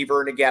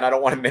receiver, and again, I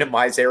don't want to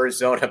minimize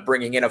Arizona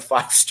bringing in a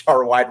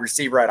 5-star wide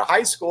receiver out of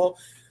high school,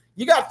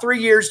 you got 3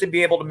 years to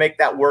be able to make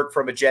that work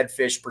from a Jedd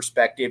Fisch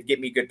perspective,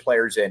 get me good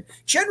players in.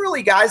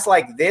 Generally, guys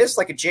like this,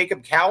 like a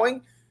Jacob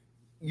Cowing,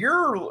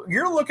 you're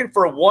looking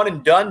for a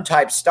one-and-done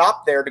type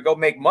stop there to go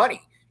make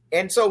money.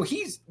 And so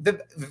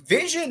the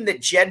vision that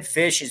Jedd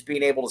Fisch is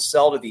being able to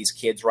sell to these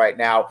kids right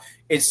now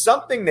is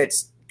something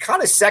that's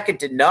kind of second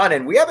to none,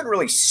 and we haven't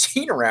really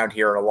seen around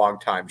here in a long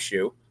time,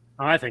 Shu.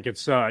 I think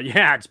it's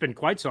been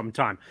quite some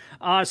time.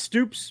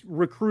 Stoops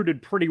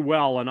recruited pretty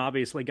well and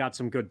obviously got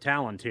some good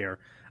talent here.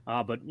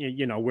 But,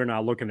 we're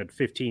now looking at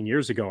 15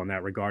 years ago in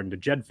that regard. And to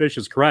Jedd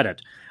Fisch's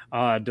credit,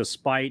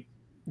 despite,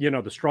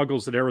 the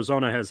struggles that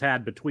Arizona has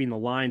had between the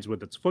lines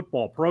with its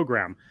football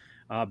program,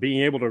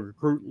 being able to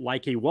recruit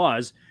like he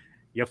was,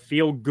 you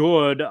feel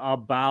good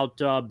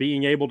about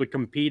being able to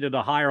compete at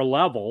a higher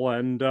level.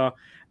 And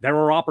there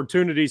are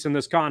opportunities in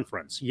this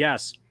conference.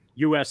 Yes,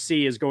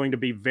 USC is going to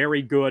be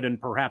very good and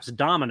perhaps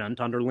dominant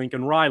under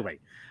Lincoln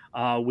Riley.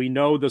 We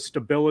know the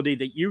stability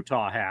that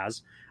Utah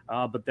has,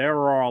 but there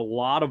are a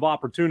lot of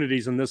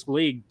opportunities in this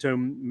league to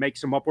make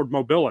some upward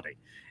mobility.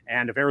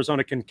 And if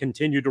Arizona can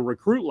continue to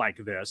recruit like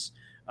this,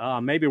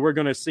 maybe we're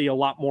going to see a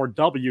lot more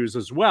W's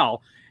as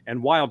well.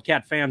 And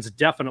Wildcat fans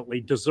definitely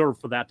deserve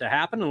for that to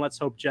happen. And let's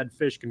hope Jedd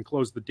Fisch can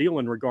close the deal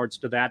in regards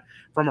to that.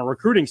 From a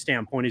recruiting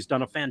standpoint, he's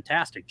done a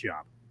fantastic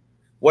job.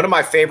 One of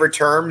my favorite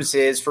terms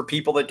is for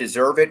people that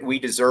deserve it, we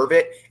deserve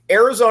it.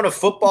 Arizona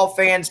football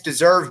fans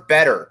deserve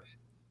better.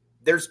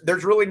 There's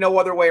really no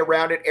other way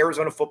around it.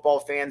 Arizona football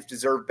fans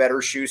deserve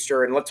better,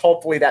 Schuster. And let's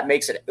hope that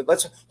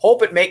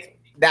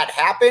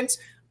happens.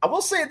 I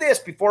will say this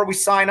before we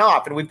sign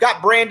off, and we've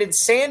got Brandon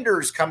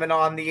Sanders coming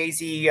on the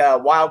AZ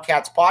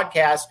Wildcats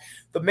podcast.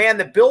 The man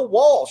that Bill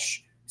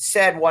Walsh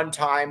said one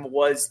time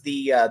was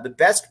the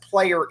best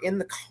player in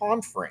the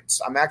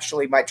conference. I'm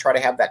actually might try to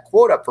have that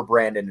quote up for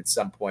Brandon at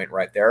some point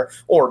right there,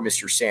 or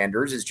Mr.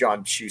 Sanders, as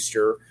John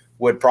Schuster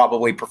would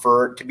probably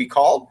prefer to be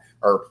called,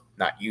 or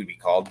not you be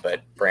called,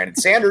 but Brandon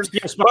Sanders.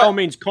 Yes, by all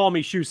means, call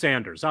me Shoe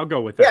Sanders. I'll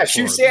go with that. Yeah,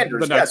 Shoe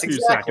Sanders. Yes,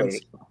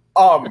 exactly.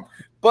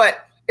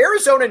 But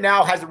Arizona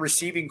now has a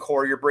receiving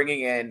core you're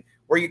bringing in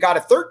where you got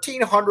a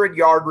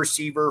 1,300-yard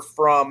receiver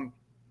from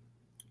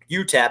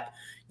UTEP.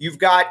 You've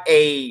got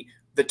the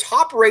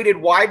top-rated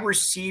wide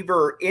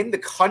receiver in the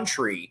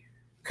country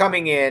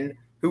coming in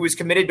who was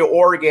committed to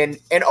Oregon.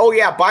 And, oh,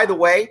 yeah, by the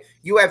way,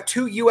 you have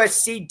 2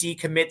 USC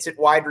decommits at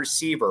wide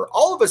receiver.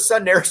 All of a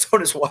sudden,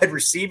 Arizona's wide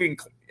receiving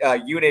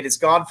unit has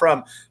gone from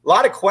a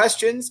lot of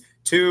questions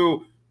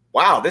to,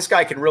 wow, this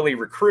guy can really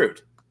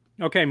recruit.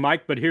 Okay,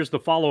 Mike, but here's the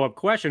follow-up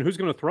question. Who's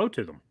going to throw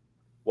to them?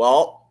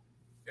 Well,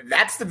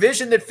 that's the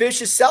vision that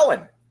Fisch is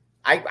selling.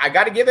 I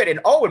got to give it. And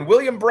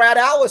William Brad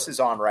Alice is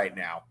on right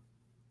now.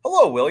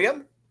 Hello,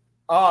 William.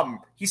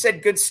 He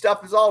said good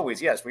stuff as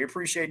always. Yes, we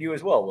appreciate you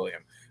as well,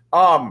 William.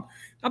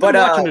 I've been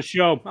watching a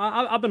show.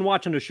 I've been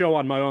watching a show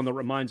on my own that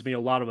reminds me a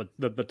lot of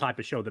the type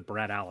of show that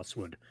Brad Alice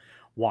would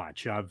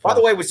watch. By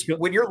the way,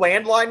 when your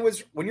landline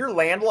was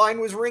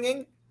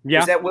ringing,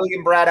 was that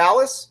William Brad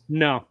Alice?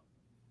 No.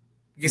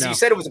 Because you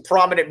said it was a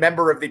prominent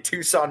member of the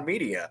Tucson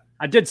media.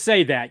 I did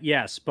say that,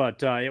 yes,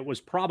 but it was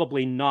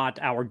probably not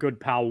our good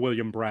pal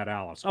William Brad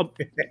Alice. Oh,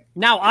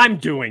 now I'm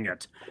doing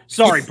it.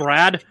 Sorry,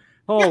 Brad.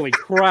 Holy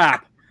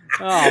crap.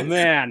 Oh,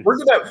 man. We're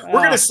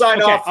gonna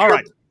sign off.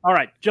 All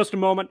right. Just a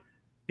moment.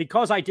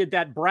 Because I did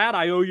that, Brad,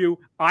 I owe you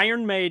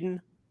Iron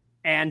Maiden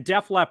and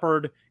Def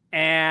Leppard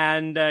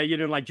and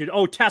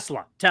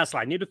Tesla.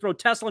 I need to throw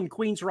Tesla and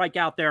Queensryche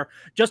out there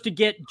just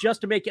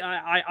to make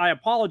I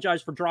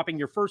apologize for dropping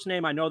your first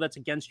name. I know that's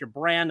against your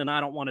brand and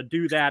I don't want to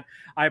do that.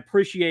 I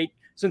appreciate,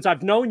 since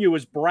I've known you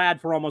as Brad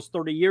for almost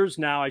 30 years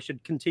now, I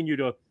should continue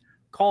to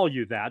call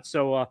you that.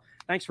 So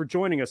thanks for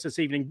joining us this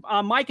evening.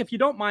 Mike, if you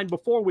don't mind,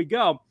 before we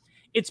go,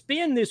 it's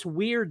been this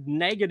weird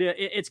negative.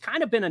 It's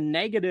kind of been a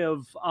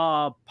negative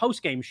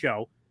post-game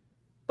show,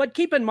 but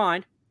keep in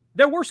mind,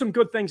 there were some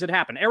good things that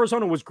happened.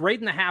 Arizona was great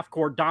in the half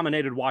court,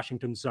 dominated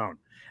Washington's zone.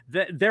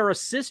 Their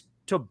assist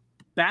to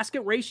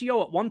basket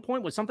ratio at one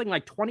point was something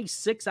like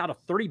 26 out of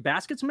 30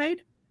 baskets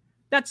made.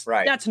 That's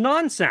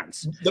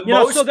nonsense. The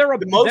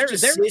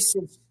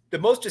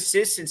most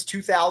assists since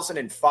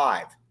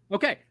 2005.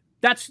 Okay,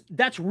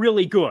 that's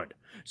really good.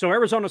 So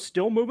Arizona's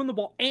still moving the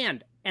ball,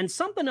 and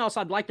something else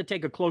I'd like to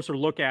take a closer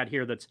look at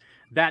here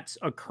that's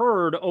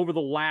occurred over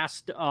the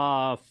last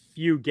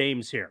few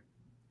games here.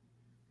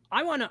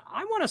 I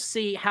want to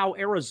see how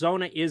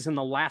Arizona is in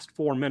the last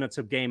 4 minutes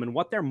of game and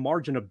what their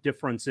margin of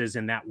difference is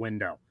in that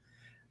window.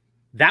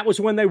 That was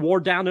when they wore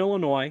down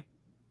Illinois.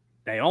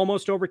 They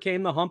almost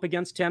overcame the hump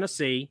against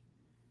Tennessee.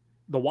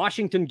 The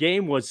Washington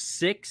game was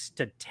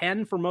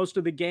 6-10 for most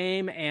of the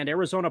game, and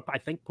Arizona, I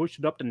think, pushed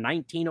it up to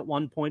 19 at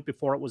one point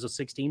before it was a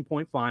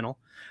 16-point final.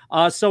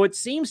 So it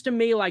seems to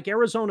me like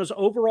Arizona's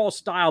overall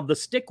style, the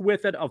stick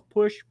with it of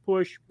push,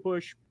 push,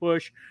 push,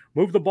 push,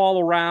 move the ball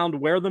around,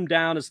 wear them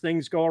down as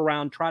things go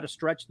around, try to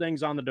stretch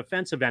things on the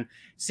defensive end,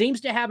 seems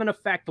to have an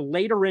effect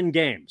later in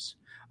games.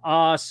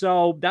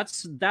 So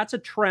that's a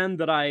trend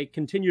that I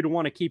continue to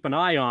want to keep an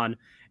eye on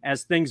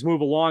as things move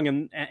along,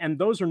 and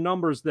those are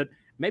numbers that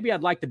maybe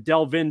I'd like to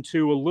delve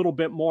into a little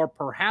bit more.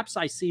 Perhaps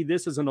I see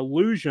this as an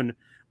illusion,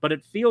 but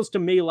it feels to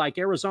me like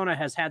Arizona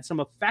has had some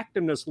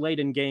effectiveness late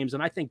in games,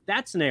 and I think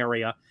that's an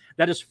area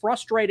that, as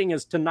frustrating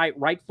as tonight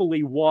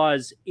rightfully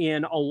was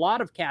in a lot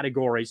of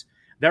categories,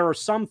 there are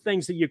some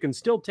things that you can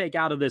still take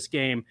out of this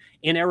game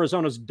in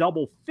Arizona's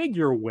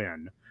double-figure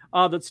win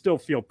that still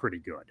feel pretty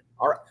good.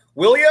 All right.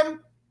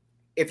 William,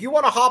 if you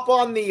want to hop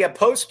on the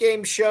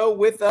post-game show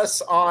with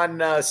us on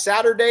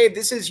Saturday,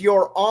 this is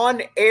your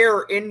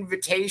on-air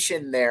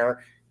invitation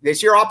there. This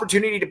is your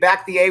opportunity to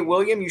back the A.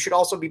 William, you should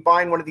also be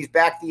buying one of these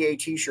Back the A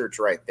t-shirts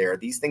right there.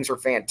 These things are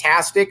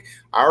fantastic.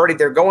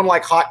 They're going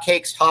like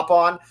hotcakes. Hop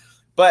on.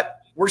 But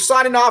we're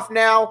signing off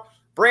now.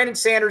 Brandon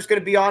Sanders is going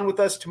to be on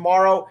with us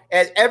tomorrow.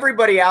 As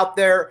everybody out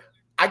there,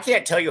 I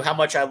can't tell you how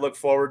much I look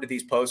forward to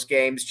these post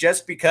games,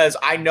 just because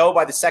I know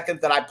by the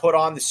second that I put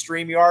on the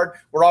StreamYard,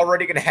 we're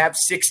already going to have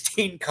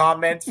 16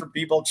 comments from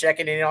people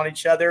checking in on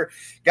each other.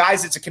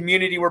 Guys, it's a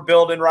community we're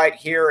building right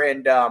here,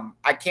 and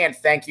I can't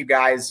thank you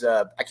guys.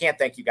 I can't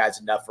thank you guys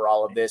enough for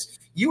all of this.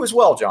 You as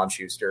well, John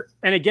Schuster.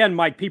 And again,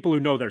 Mike, people who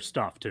know their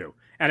stuff too.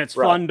 And it's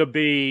fun to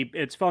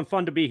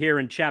be here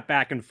and chat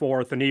back and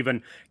forth, and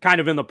even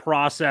kind of in the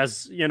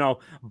process,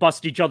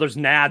 bust each other's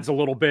nads a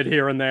little bit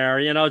here and there.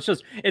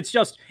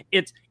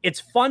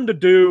 It's fun to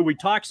do. We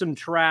talk some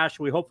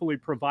trash. We hopefully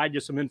provide you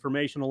some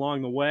information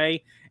along the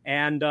way.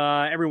 And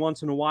every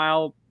once in a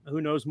while, who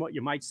knows what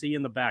you might see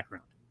in the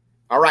background.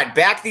 All right,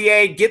 back the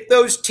A. Get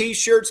those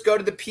T-shirts. Go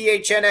to the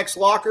PHNX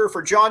locker.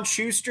 For John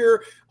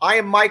Schuster, I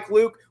am Mike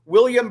Luke.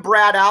 William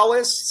Brad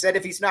Alice said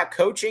if he's not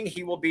coaching,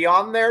 he will be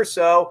on there.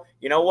 So,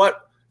 you know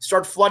what?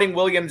 Start flooding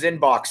William's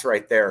inbox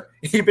right there.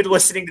 You've been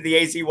listening to the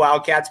AZ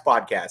Wildcats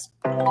podcast.